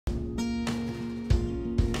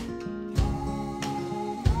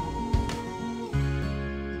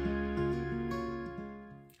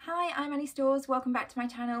Hi, I'm Annie Stores, welcome back to my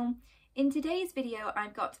channel. In today's video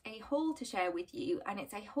I've got a haul to share with you, and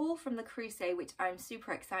it's a haul from the Creuset which I'm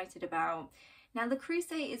super excited about. Now the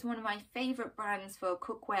Creuset is one of my favourite brands for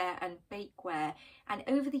cookware and bakeware, and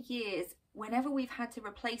over the years whenever we've had to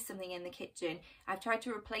replace something in the kitchen I've tried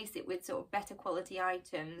to replace it with sort of better quality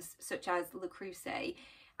items such as the Creuset,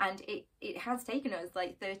 and it has taken us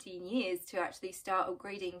like 13 years to actually start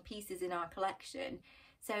upgrading pieces in our collection.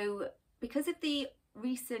 So because of the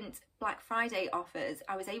recent Black Friday offers,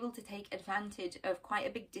 I was able to take advantage of quite a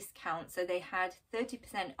big discount. So they had 30%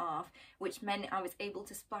 off, which meant I was able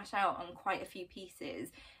to splash out on quite a few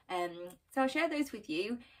pieces. So I'll share those with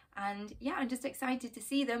you, and yeah, I'm just excited to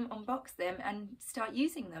see them, unbox them and start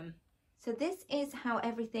using them. So this is how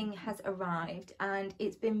everything has arrived, and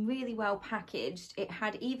it's been really well packaged. It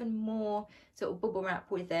had even more sort of bubble wrap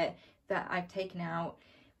with it that I've taken out,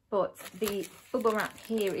 but the bubble wrap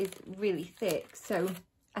here is really thick, so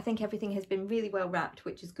I think everything has been really well wrapped,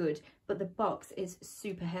 which is good, but the box is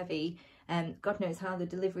super heavy, and God knows how the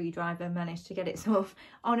delivery driver managed to get it sort of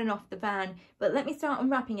on and off the van. But let me start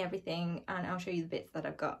unwrapping everything and I'll show you the bits that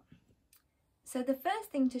I've got. So the first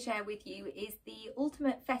thing to share with you is the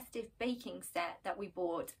ultimate festive baking set that we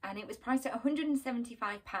bought, and it was priced at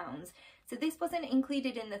 £175. So this wasn't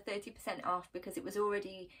included in the 30% off because it was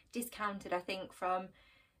already discounted, I think, from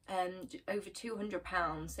over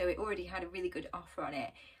 £200, so it already had a really good offer on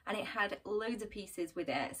it, and it had loads of pieces with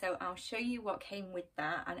it. So I'll show you what came with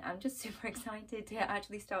that, and I'm just super excited to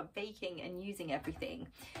actually start baking and using everything.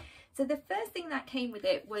 So the first thing that came with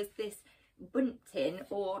it was this bundt tin,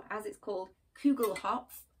 or as it's called,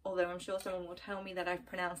 Kugelhopf, although I'm sure someone will tell me that I've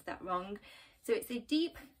pronounced that wrong. So it's a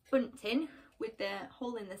deep bundt tin with the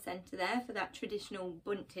hole in the centre there for that traditional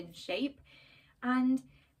bundt tin shape. And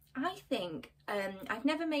I think, I've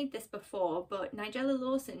never made this before, but Nigella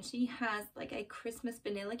Lawson, she has like a Christmas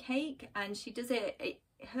vanilla cake, and she does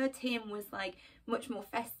her tin was like much more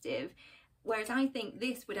festive, whereas I think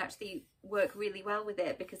this would actually work really well with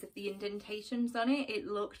it because of the indentations on it. It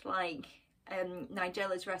looked like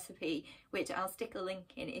Nigella's recipe, which I'll stick a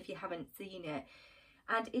link in if you haven't seen it.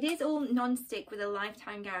 And it is all non-stick with a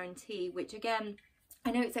lifetime guarantee, which again,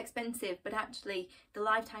 I know it's expensive, but actually the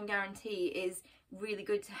lifetime guarantee is really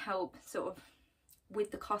good to help sort of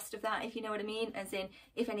with the cost of that, if you know what I mean, as in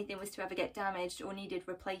if anything was to ever get damaged or needed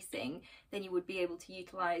replacing, then you would be able to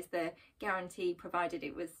utilise the guarantee, provided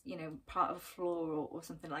it was, you know, part of a floor or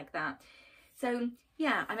something like that. So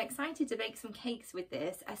yeah, I'm excited to bake some cakes with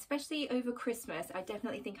this, especially over Christmas. I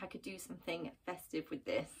definitely think I could do something festive with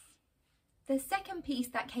this. The second piece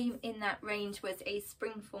that came in that range was a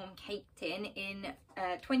springform cake tin in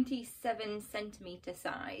 27cm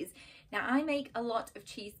size. Now I make a lot of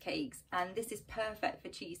cheesecakes, and this is perfect for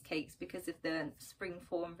cheesecakes because of the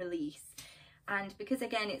springform release, and because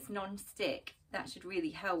again it's non-stick, that should really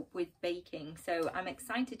help with baking. So I'm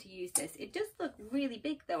excited to use this. It does look really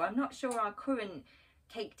big though. I'm not sure our current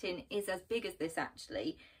cake tin is as big as this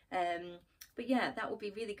actually, but yeah, that will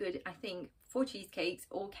be really good, I think, for cheesecakes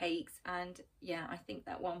or cakes, and yeah, I think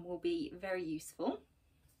that one will be very useful.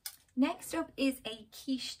 Next up is a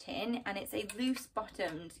quiche tin, and it's a loose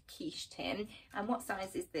bottomed quiche tin. And what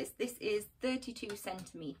size is this? This is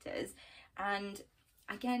 32cm, and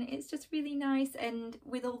again it's just really nice, and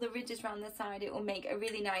with all the ridges around the side it will make a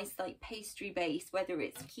really nice like pastry base, whether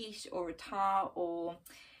it's quiche or a tart or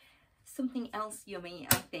something else yummy.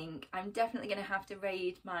 I think I'm definitely going to have to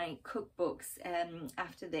raid my cookbooks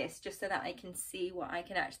after this, just so that I can see what I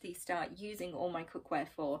can actually start using all my cookware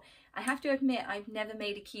for. I have to admit I've never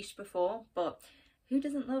made a quiche before, but who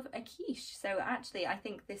doesn't love a quiche? So actually I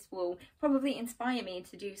think this will probably inspire me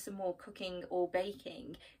to do some more cooking or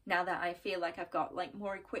baking now that I feel like I've got like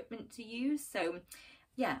more equipment to use. So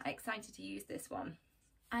yeah, excited to use this one.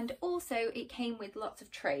 And also it came with lots of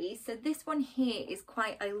trays. So this one here is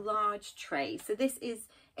quite a large tray. So this is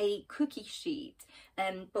a cookie sheet,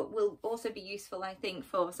 but will also be useful, I think,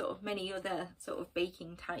 for sort of many other sort of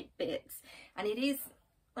baking type bits. And it is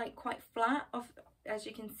like quite flat, as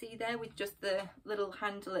you can see there, with just the little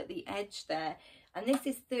handle at the edge there. And this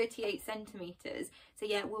is 38cm. So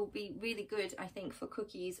yeah, it will be really good, I think, for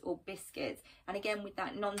cookies or biscuits. And again, with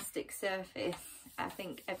that non-stick surface, I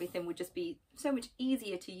think everything would just be so much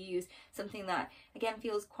easier to use. Something that again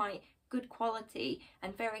feels quite good quality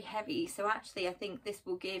and very heavy. So actually I think this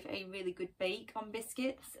will give a really good bake on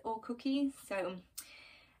biscuits or cookies. So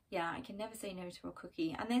yeah, I can never say no to a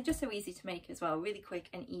cookie, and they're just so easy to make as well, really quick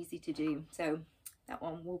and easy to do. So that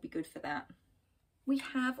one will be good for that. We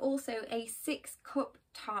have also a 6-cup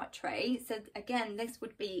tart tray. So again, this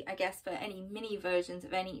would be, I guess, for any mini versions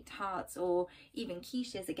of any tarts or even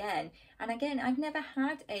quiches again. And again, I've never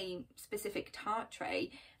had a specific tart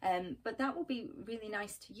tray, but that will be really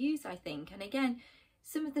nice to use, I think. And again,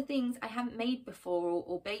 some of the things I haven't made before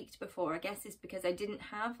or baked before, I guess, is because I didn't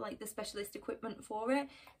have like the specialist equipment for it.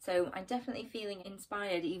 So I'm definitely feeling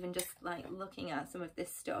inspired even just like looking at some of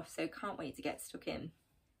this stuff. So can't wait to get stuck in.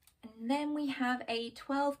 And then we have a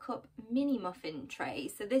 12-cup mini muffin tray.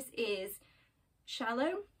 So this is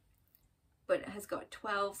shallow, but it has got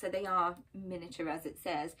 12, so they are miniature as it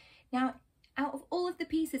says. Now, out of all of the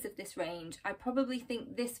pieces of this range, I probably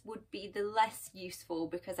think this would be the less useful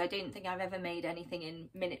because I don't think I've ever made anything in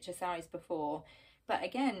miniature size before. But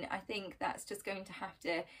again, I think that's just going to have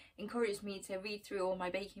to encourage me to read through all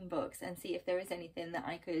my baking books and see if there is anything that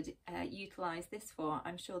I could utilise this for.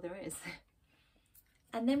 I'm sure there is.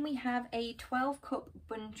 And then we have a 12-cup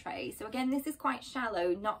bun tray. So again, this is quite shallow,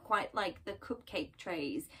 not quite like the cupcake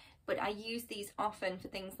trays, but I use these often for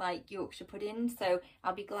things like Yorkshire pudding. So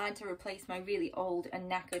I'll be glad to replace my really old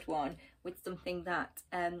and knackered one with something that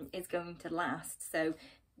is going to last. So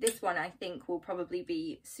this one I think will probably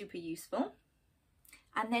be super useful.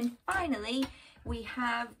 And then finally, we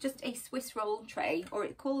have just a Swiss roll tray, or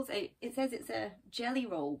it says it's a jelly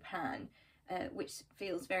roll pan. Which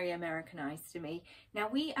feels very Americanized to me. Now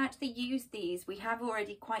we actually use these, we have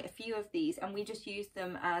already quite a few of these, and we just use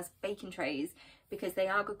them as baking trays because they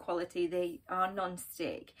are good quality, they are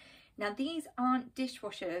non-stick. Now these aren't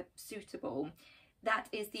dishwasher suitable. That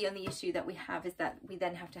is the only issue that we have, is that we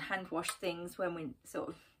then have to hand wash things when we sort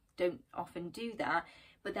of don't often do that.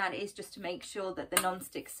 But that is just to make sure that the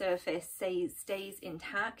non-stick surface stays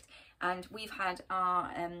intact. And we've had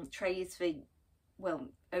our trays for, well,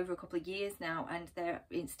 over a couple of years now, and they're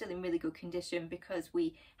still in really good condition because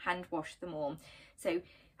we hand wash them all. So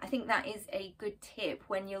I think that is a good tip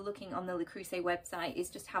when you're looking on the Le Creuset website, is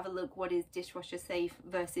just have a look what is dishwasher safe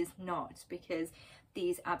versus not, because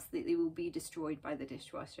these absolutely will be destroyed by the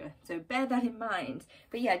dishwasher. So bear that in mind.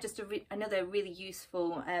 But yeah, just another really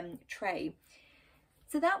useful tray.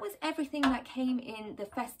 So that was everything that came in the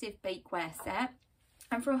festive bakeware set.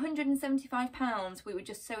 And for £175, we were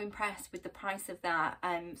just so impressed with the price of that.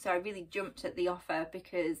 So I really jumped at the offer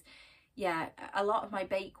because, yeah, a lot of my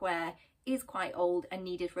bakeware is quite old and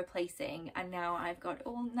needed replacing. And now I've got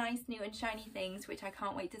all nice, new and shiny things, which I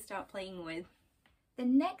can't wait to start playing with. The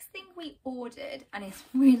next thing we ordered, and it's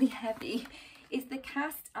really heavy, is the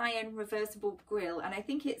cast iron reversible grill. And I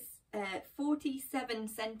think it's 47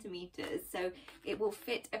 centimetres, so it will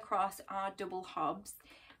fit across our double hobs.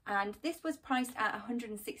 And this was priced at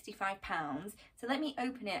 £165. So let me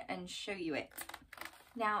open it and show you it.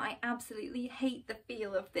 Now I absolutely hate the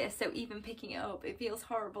feel of this, so even picking it up, it feels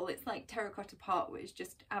horrible. It's like terracotta pot, which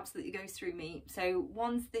just absolutely goes through me. So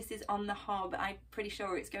once this is on the hob, I'm pretty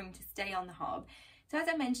sure it's going to stay on the hob. So as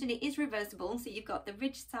I mentioned, it is reversible, so you've got the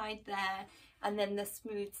ridged side there and then the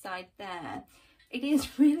smooth side there. It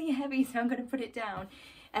is really heavy, so I'm going to put it down.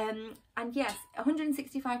 And yes,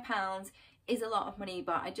 £165 is a lot of money,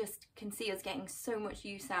 but I just can see us getting so much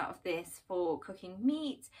use out of this for cooking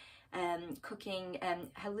meat, cooking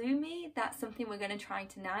halloumi. That's something we're going to try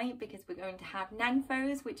tonight because we're going to have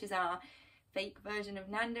nanfos, which is our fake version of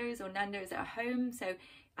Nando's, or Nando's at home. So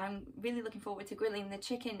I'm really looking forward to grilling the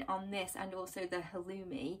chicken on this and also the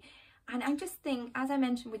halloumi. And I just think, as I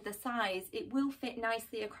mentioned with the size, it will fit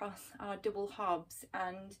nicely across our double hobs,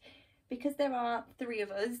 and because there are 3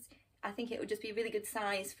 of us, I think it would just be a really good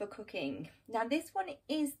size for cooking. Now this one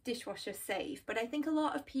is dishwasher safe, but I think a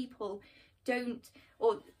lot of people don't,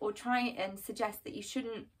 or try and suggest that you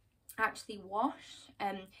shouldn't actually wash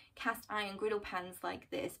cast iron griddle pans like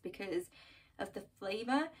this because of the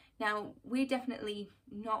flavour. Now we're definitely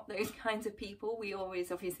not those kinds of people. We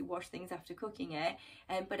always obviously wash things after cooking it,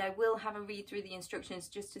 but I will have a read through the instructions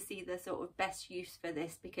just to see the sort of best use for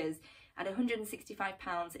this, because at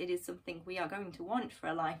 £165 it is something we are going to want for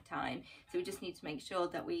a lifetime. So we just need to make sure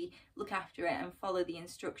that we look after it and follow the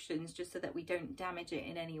instructions just so that we don't damage it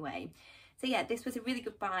in any way. So yeah, this was a really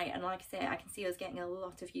good buy, and like I say, I can see us getting a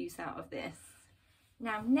lot of use out of this.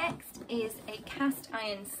 Now next is a cast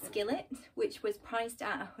iron skillet, which was priced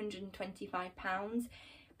at £125,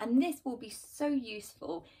 and this will be so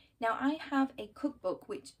useful. Now I have a cookbook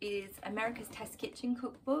which is America's Test Kitchen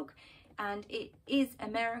cookbook, and it is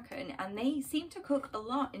American, and they seem to cook a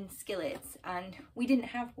lot in skillets, and we didn't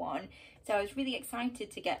have one. So I was really excited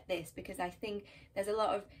to get this because I think there's a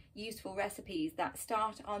lot of useful recipes that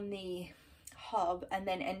start on the hob and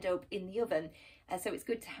then end up in the oven. So it's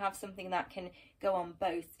good to have something that can go on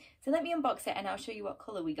both. So let me unbox it and I'll show you what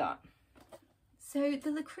colour we got. So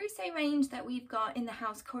the Le Creuset range that we've got in the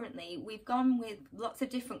house currently, we've gone with lots of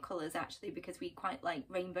different colours actually because we quite like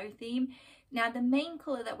rainbow theme. Now the main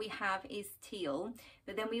colour that we have is teal,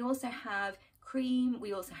 but then we also have cream,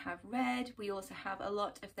 we also have red, we also have a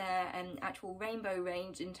lot of their actual rainbow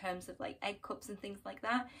range in terms of like egg cups and things like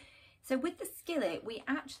that. So with the Skillet, we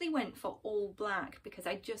actually went for all black because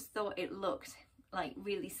I just thought it looked like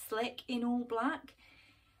really slick in all black.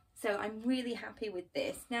 So I'm really happy with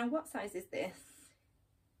this. Now what size is this?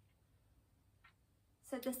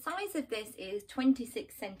 So the size of this is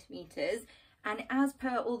 26 centimetres, and as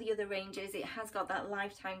per all the other ranges, it has got that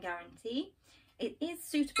lifetime guarantee. It is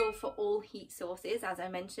suitable for all heat sources, as I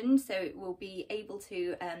mentioned, so it will be able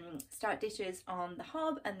to start dishes on the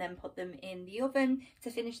hob and then put them in the oven to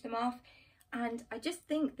finish them off. And I just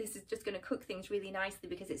think this is just going to cook things really nicely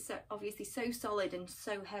because it's so, obviously so solid and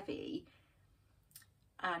so heavy.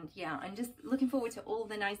 And yeah, I'm just looking forward to all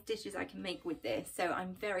the nice dishes I can make with this, so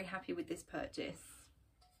I'm very happy with this purchase.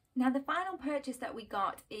 Now the final purchase that we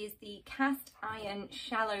got is the cast iron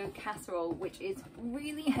shallow casserole, which is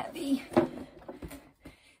really heavy.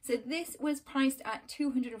 So this was priced at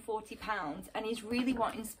 £240 and is really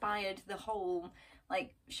what inspired the whole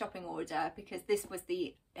like shopping order, because this was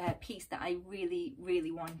the piece that I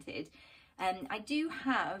really wanted. I do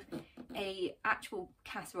have a actual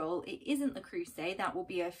casserole. It isn't the Creuset, that will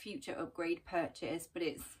be a future upgrade purchase, but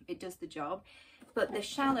it does the job. But the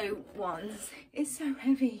shallow ones is so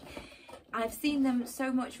heavy. I've seen them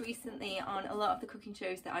so much recently on a lot of the cooking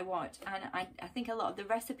shows that I watch, and I think a lot of the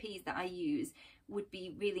recipes that I use would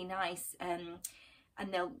be really nice, and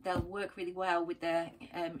they'll work really well with the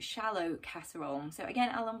shallow casserole. So again,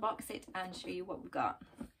 I'll unbox it and show you what we've got.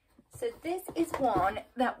 So this is one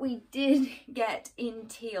that we did get in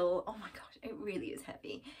teal. Oh my gosh, it really is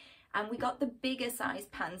heavy. And we got the bigger size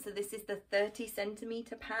pan, so this is the 30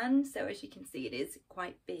 centimetre pan, so as you can see it is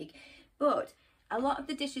quite big. But a lot of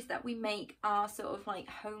the dishes that we make are sort of like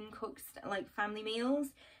home cooked, like family meals,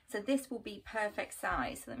 so this will be perfect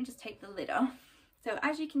size. So let me just take the lid off. So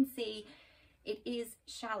as you can see, it is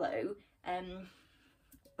shallow,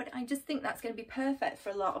 but I just think that's going to be perfect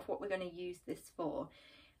for a lot of what we're going to use this for.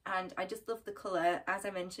 And I just love the colour. As I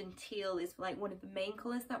mentioned, teal is like one of the main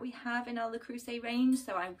colours that we have in our Le Creuset range,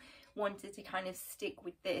 so I wanted to kind of stick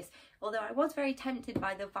with this. Although I was very tempted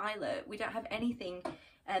by the violet. We don't have anything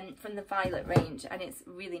from the violet range, and it's a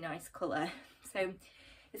really nice colour. So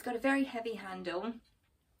it's got a very heavy handle,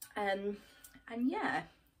 and yeah,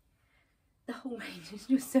 the whole range is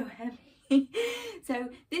just so heavy. So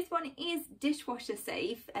this one is dishwasher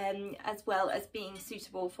safe, as well as being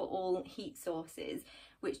suitable for all heat sources,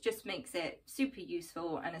 which just makes it super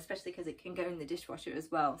useful, and especially because it can go in the dishwasher as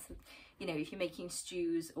well. So, you know, if you're making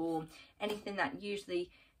stews or anything that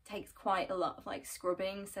usually takes quite a lot of like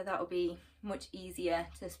scrubbing, so that'll be much easier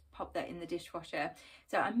to pop that in the dishwasher.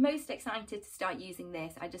 So I'm most excited to start using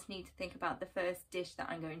this. I just need to think about the first dish that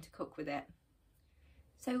I'm going to cook with it.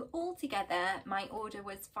 So altogether, my order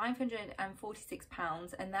was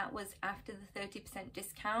 £546, and that was after the 30%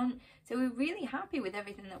 discount. So we're really happy with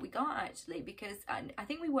everything that we got actually, because I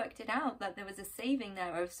think we worked it out that there was a saving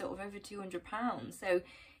there of sort of over £200. So,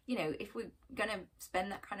 you know, if we're gonna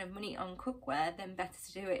spend that kind of money on cookware, then better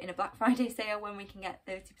to do it in a Black Friday sale when we can get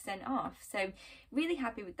 30% off. So really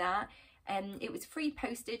happy with that. It was free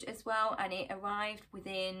postage as well, and it arrived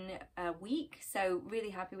within a week, so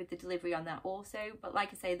really happy with the delivery on that also. But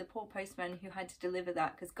like I say, the poor postman who had to deliver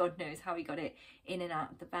that, because God knows how he got it in and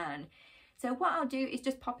out of the van. So what I'll do is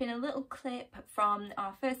just pop in a little clip from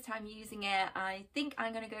our first time using it. I think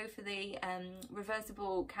I'm going to go for the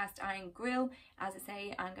reversible cast iron grill. As I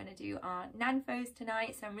say, I'm going to do our nanfos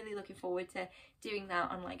tonight, so I'm really looking forward to doing that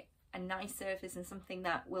on like a nice surface, and something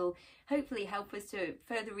that will hopefully help us to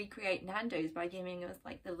further recreate Nando's by giving us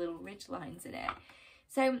like the little ridge lines in it.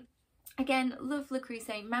 So again, love Le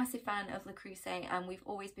Creuset, massive fan of Le Creuset, and we've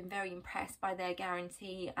always been very impressed by their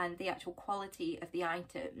guarantee and the actual quality of the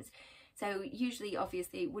items. So usually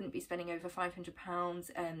obviously wouldn't be spending over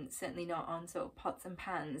 £500, certainly not on sort of pots and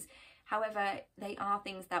pans. However, they are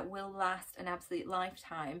things that will last an absolute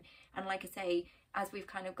lifetime, and like I say, as we've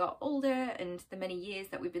kind of got older and the many years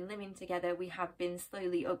that we've been living together, we have been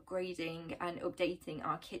slowly upgrading and updating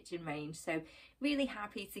our kitchen range. So really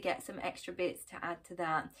happy to get some extra bits to add to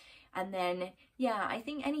that. And then, yeah, I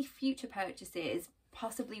think any future purchases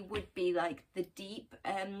possibly would be like the deep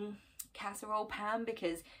casserole pan,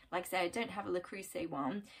 because like I said, I don't have a Le Creuset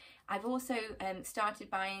one. I've also started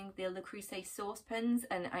buying the Le Creuset saucepans,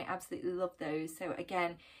 and I absolutely love those. So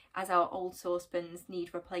again, as our old saucepans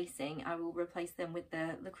need replacing, I will replace them with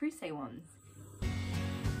the Le Creuset ones.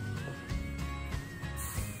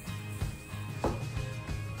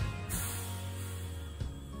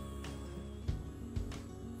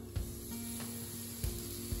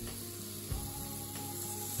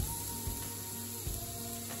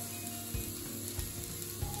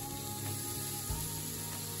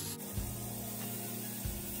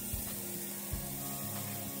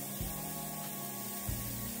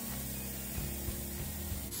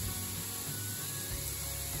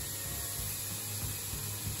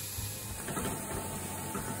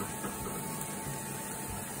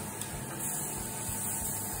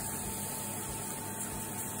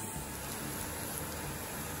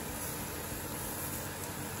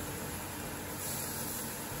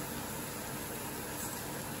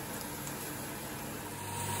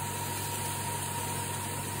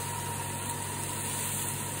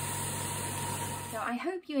 I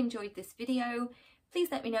hope you enjoyed this video. Please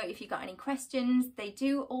let me know if you got any questions. They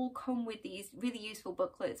do all come with these really useful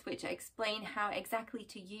booklets which explain how exactly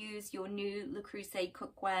to use your new Le Creuset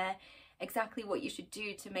cookware, exactly what you should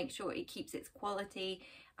do to make sure it keeps its quality,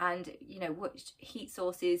 and you know which heat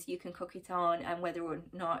sources you can cook it on, and whether or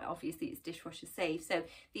not obviously it's dishwasher safe. So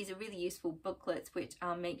these are really useful booklets which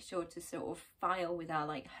I'll make sure to sort of file with our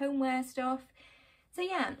like homeware stuff. So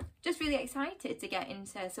yeah, just really excited to get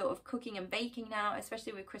into sort of cooking and baking now,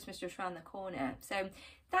 especially with Christmas just around the corner. So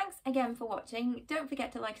thanks again for watching. Don't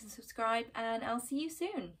forget to like and subscribe, and I'll see you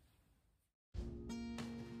soon.